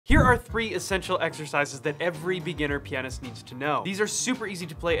Here are 3 essential exercises that every beginner pianist needs to know. These are super easy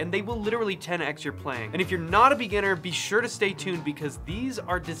to play and they will literally 10x your playing. And if you're not a beginner, be sure to stay tuned because these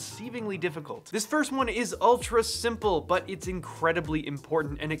are deceivingly difficult. This first one is ultra simple, but it's incredibly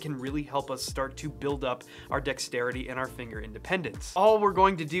important and it can really help us start to build up our dexterity and our finger independence. All we're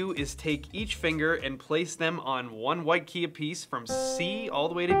going to do is take each finger and place them on one white key apiece from C all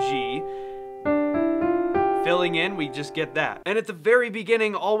the way to G. Filling in, we just get that. And at the very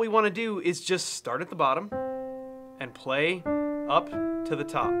beginning, all we want to do is just start at the bottom and play up to the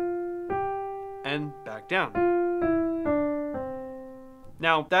top and back down.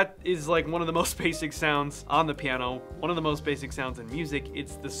 Now, that is like one of the most basic sounds on the piano, one of the most basic sounds in music.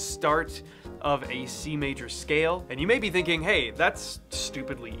 It's the start of a C major scale. And you may be thinking, hey, that's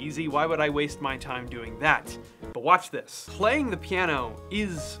stupidly easy. Why would I waste my time doing that? But watch this. Playing the piano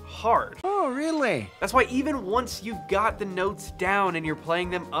is hard. Oh, really? That's why even once you've got the notes down and you're playing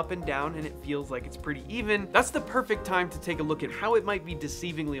them up and down and it feels like it's pretty even, that's the perfect time to take a look at how it might be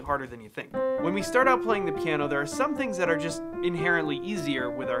deceivingly harder than you think. When we start out playing the piano, there are some things that are just inherently easier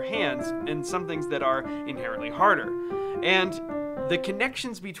with our hands and some things that are inherently harder. And the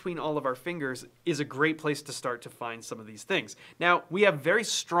connections between all of our fingers is a great place to start to find some of these things. Now, we have very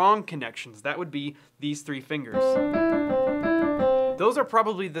strong connections. That would be these 3 fingers. Those are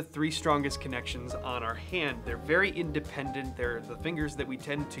probably the 3 strongest connections on our hand. They're very independent. They're the fingers that we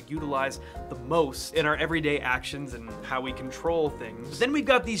tend to utilize the most in our everyday actions and how we control things. But then we've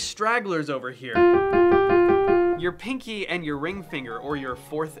got these stragglers over here. Your pinky and your ring finger, or your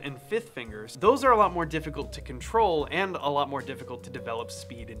 4th and 5th fingers, those are a lot more difficult to control and a lot more difficult to develop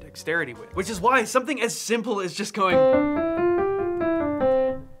speed and dexterity with. Which is why something as simple as just going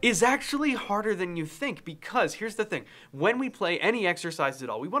is actually harder than you think, because here's the thing. When we play any exercise at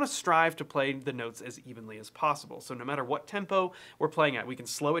all, we want to strive to play the notes as evenly as possible. So no matter what tempo we're playing at, we can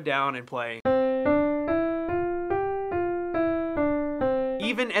slow it down and play.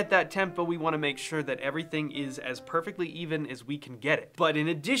 Even at that tempo, we want to make sure that everything is as perfectly even as we can get it. But in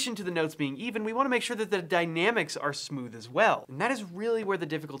addition to the notes being even, we want to make sure that the dynamics are smooth as well. And that is really where the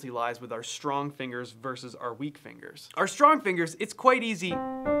difficulty lies with our strong fingers versus our weak fingers. Our strong fingers, it's quite easy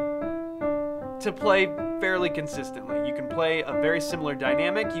to play fairly consistently. You can play a very similar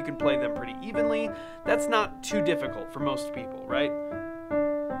dynamic, you can play them pretty evenly. That's not too difficult for most people, right?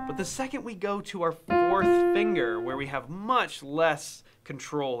 But the second we go to our 4th finger, where we have much less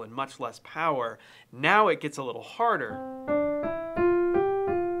control and much less power, now it gets a little harder.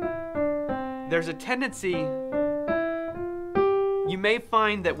 There's a tendency, you may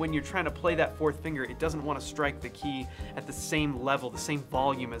find that when you're trying to play that 4th finger, it doesn't want to strike the key at the same level, the same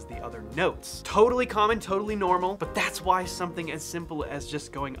volume as the other notes. Totally common, totally normal, but that's why something as simple as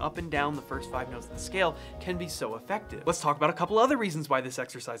just going up and down the first 5 notes of the scale can be so effective. Let's talk about a couple other reasons why this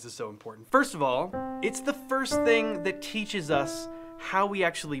exercise is so important. First of all, it's the first thing that teaches us how we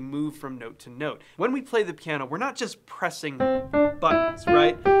actually move from note to note. When we play the piano, we're not just pressing buttons,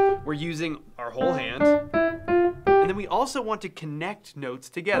 right? We're using our whole hand. And then we also want to connect notes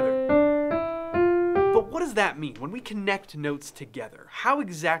together. But what does that mean? When we connect notes together, how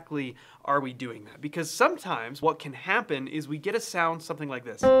exactly are we doing that? Because sometimes what can happen is we get a sound something like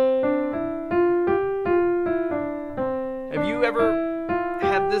this. Have you ever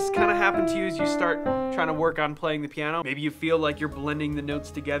had this kind of happen to you as you start trying to work on playing the piano? Maybe you feel like you're blending the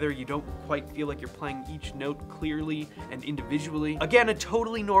notes together. You don't quite feel like you're playing each note clearly and individually. Again, a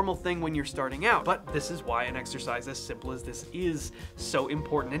totally normal thing when you're starting out, but this is why an exercise as simple as this is so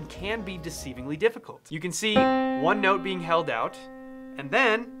important and can be deceivingly difficult. You can see one note being held out, and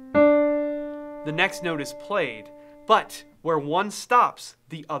then the next note is played, but where one stops,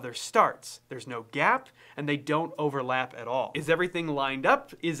 the other starts. There's no gap, and they don't overlap at all. Is everything lined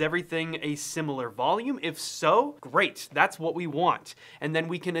up? Is everything a similar volume? If so, great, that's what we want. And then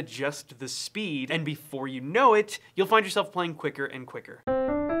we can adjust the speed, and before you know it, you'll find yourself playing quicker and quicker.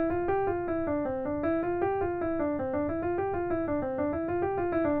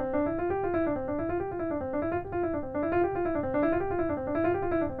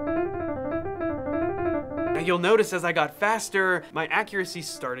 You'll notice as I got faster, my accuracy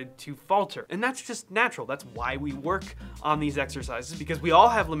started to falter. And that's just natural. That's why we work on these exercises, because we all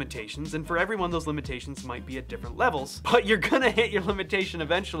have limitations, and for everyone those limitations might be at different levels. But you're gonna hit your limitation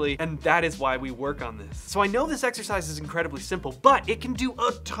eventually, and that is why we work on this. So I know this exercise is incredibly simple, but it can do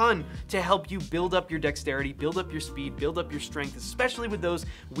a ton to help you build up your dexterity, build up your speed, build up your strength, especially with those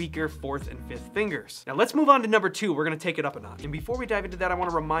weaker 4th and 5th fingers. Now let's move on to number 2. We're gonna take it up a notch. And before we dive into that, I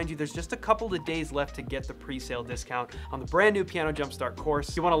wanna remind you there's just a couple of days left to get the pre-sale discount on the brand new Piano Jumpstart course.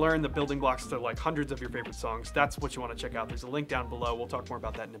 If you want to learn the building blocks to like hundreds of your favorite songs, that's what you want to check out. There's a link down below. We'll talk more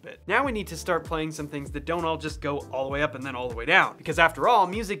about that in a bit. Now we need to start playing some things that don't all just go all the way up and then all the way down, because after all,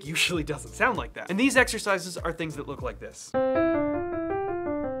 music usually doesn't sound like that. And these exercises are things that look like this.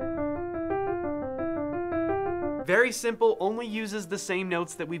 Very simple, only uses the same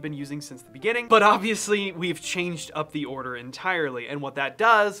notes that we've been using since the beginning, but obviously we've changed up the order entirely, and what that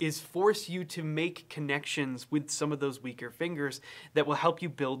does is force you to make connections with some of those weaker fingers that will help you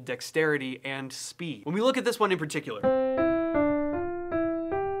build dexterity and speed. When we look at this one in particular,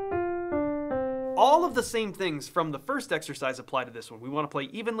 all of the same things from the first exercise apply to this one. We want to play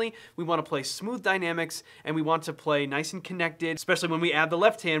evenly, we want to play smooth dynamics, and we want to play nice and connected, especially when we add the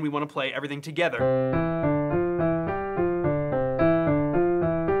left hand, we want to play everything together.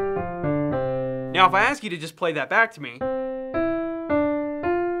 Now, if I ask you to just play that back to me,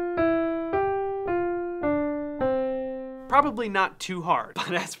 probably not too hard,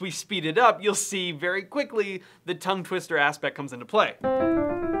 but as we speed it up, you'll see very quickly the tongue twister aspect comes into play.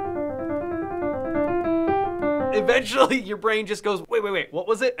 Eventually, your brain just goes, wait, what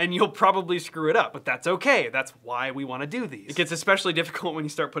was it? And you'll probably screw it up, but that's okay. That's why we want to do these. It gets especially difficult when you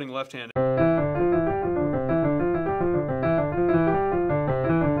start putting left hand.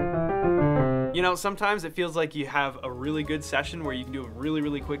 You know, sometimes it feels like you have a really good session where you can do it really,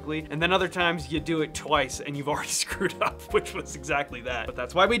 really quickly, and then other times you do it twice and you've already screwed up, which was exactly that. But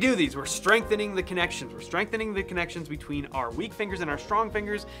that's why we do these. We're strengthening the connections. We're strengthening the connections between our weak fingers and our strong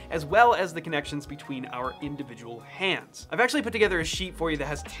fingers, as well as the connections between our individual hands. I've actually put together a sheet for you that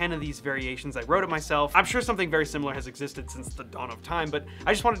has 10 of these variations. I wrote it myself. I'm sure something very similar has existed since the dawn of time, but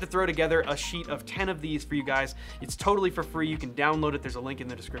I just wanted to throw together a sheet of 10 of these for you guys. It's totally for free. You can download it. There's a link in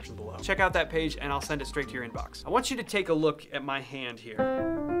the description below. Check out that page and I'll send it straight to your inbox. I want you to take a look at my hand here.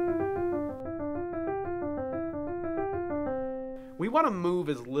 We want to move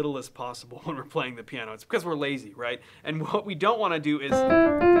as little as possible when we're playing the piano. It's because we're lazy, right? And what we don't want to do is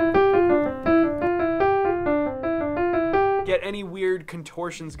get any weird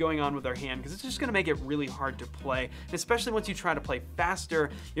contortions going on with our hand, because it's just gonna make it really hard to play. And especially once you try to play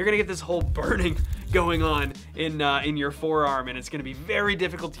faster, you're gonna get this whole burning going on in your forearm, and it's gonna be very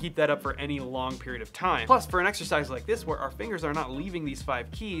difficult to keep that up for any long period of time. Plus, for an exercise like this where our fingers are not leaving these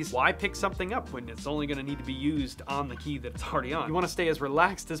 5 keys, why pick something up when it's only gonna need to be used on the key that it's already on? You wanna stay as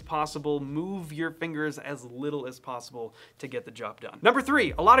relaxed as possible, move your fingers as little as possible to get the job done. Number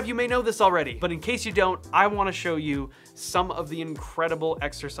 3, a lot of you may know this already, but in case you don't, I wanna show you some of the incredible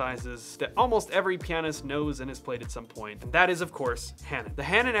exercises that almost every pianist knows and has played at some point. And that is, of course, Hanon. The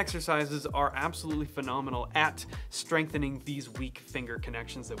Hanon exercises are absolutely phenomenal at strengthening these weak finger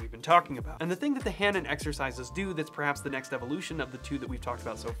connections that we've been talking about. And the thing that the Hanon exercises do that's perhaps the next evolution of the 2 that we've talked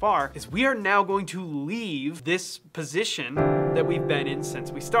about so far is we are now going to leave this position that we've been in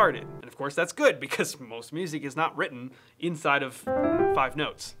since we started. And of course, that's good because most music is not written inside of 5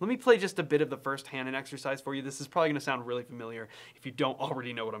 notes. Let me play just a bit of the first Hanon exercise for you. This is probably gonna sound really familiar if you don't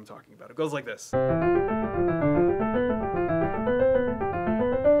already know what I'm talking about. It goes like this.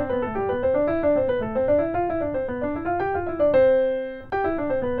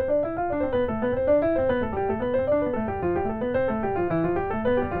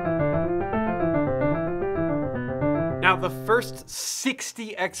 Now, the first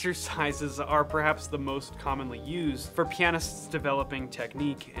 60 exercises are perhaps the most commonly used for pianists developing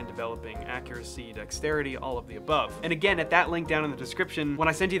technique and developing accuracy, dexterity, all of the above. And again, at that link down in the description, when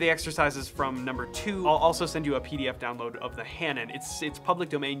I send you the exercises from number 2, I'll also send you a PDF download of the Hanon. It's public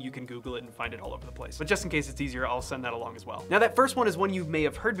domain, you can Google it and find it all over the place. But just in case it's easier, I'll send that along as well. Now, that first one is one you may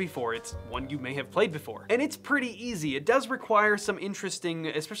have heard before. It's one you may have played before. And it's pretty easy. It does require some interesting,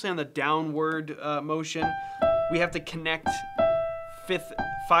 especially on the downward motion. We have to connect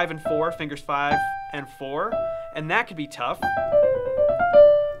 5 and 4, fingers 5 and 4, and that could be tough,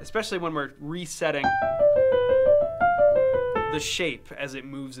 especially when we're resetting the shape as it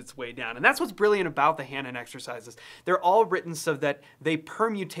moves its way down. And that's what's brilliant about the Hanon exercises. They're all written so that they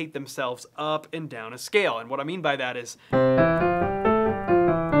permutate themselves up and down a scale. And what I mean by that is,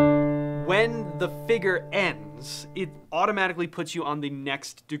 when the figure ends, it automatically puts you on the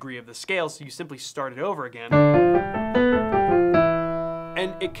next degree of the scale, so you simply start it over again.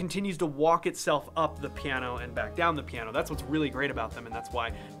 And it continues to walk itself up the piano and back down the piano. That's what's really great about them, and that's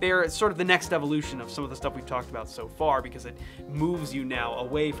why they're sort of the next evolution of some of the stuff we've talked about so far, because it moves you now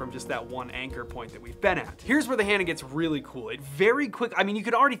away from just that one anchor point that we've been at. Here's where the Hanon gets really cool. It very quick, I mean, you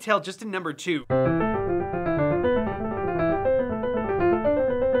could already tell just in number 2.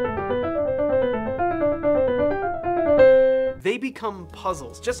 They become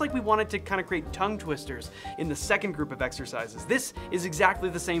puzzles. Just like we wanted to kind of create tongue twisters in the second group of exercises. This is exactly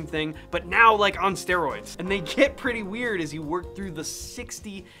the same thing, but now like on steroids. And they get pretty weird as you work through the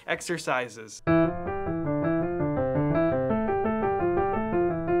 60 exercises.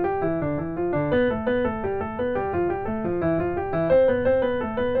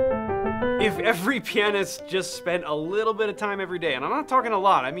 If every pianist just spent a little bit of time every day, and I'm not talking a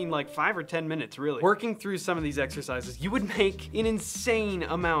lot, I mean like 5 or 10 minutes really, working through some of these exercises, you would make an insane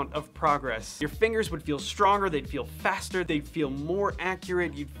amount of progress. Your fingers would feel stronger, they'd feel faster, they'd feel more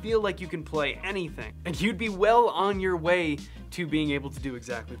accurate, you'd feel like you can play anything. And you'd be well on your way to being able to do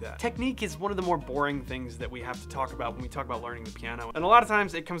exactly that. Technique is one of the more boring things that we have to talk about when we talk about learning the piano. And a lot of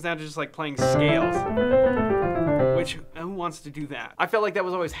times it comes down to just like playing scales. Which, who wants to do that? I felt like that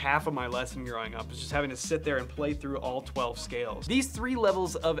was always half of my lesson growing up, is just having to sit there and play through all 12 scales. These 3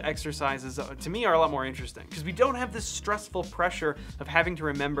 levels of exercises, to me, are a lot more interesting, because we don't have this stressful pressure of having to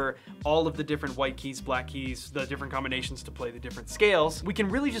remember all of the different white keys, black keys, the different combinations to play the different scales. We can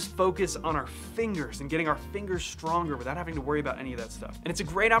really just focus on our fingers and getting our fingers stronger without having to worry about any of that stuff. And it's a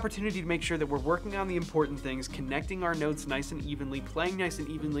great opportunity to make sure that we're working on the important things, connecting our notes nice and evenly, playing nice and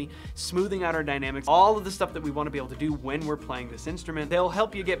evenly, smoothing out our dynamics, all of the stuff that we want to be able to do when we're playing this instrument. They'll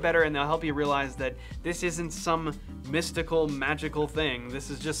help you get better, and they'll help you realize that this isn't some mystical, magical thing. This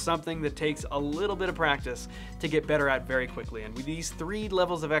is just something that takes a little bit of practice to get better at very quickly. And with these 3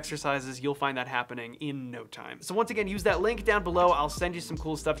 levels of exercises, you'll find that happening in no time. So once again, use that link down below. I'll send you some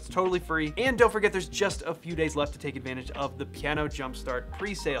cool stuff. It's totally free. And don't forget, there's just a few days left to take advantage of the Piano Jumpstart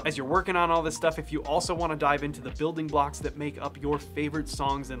pre-sale. As you're working on all this stuff, if you also want to dive into the building blocks that make up your favorite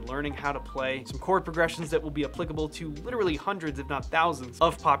songs and learning how to play some chord progressions that will be applicable to literally hundreds, if not thousands,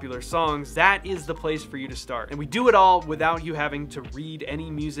 of popular songs, that is the place for you to start. And we do it all without you having to read any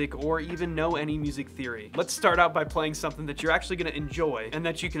music or even know any music theory. Let's start out by playing something that you're actually going to enjoy and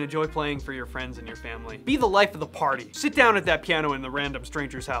that you can enjoy playing for your friends and your family. Be the life of the party. Sit down at that piano in the random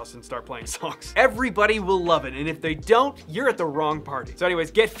stranger's house and start playing songs. Everybody will love it, and if they don't, you're at the wrong party. So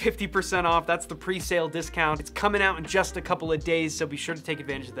anyways, get 50% off. That's the pre-sale discount. It's coming out in just a couple of days, so be sure to take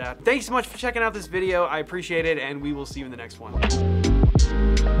advantage of that. Thanks so much for checking out this video. I appreciate it, and we will see you in the next one.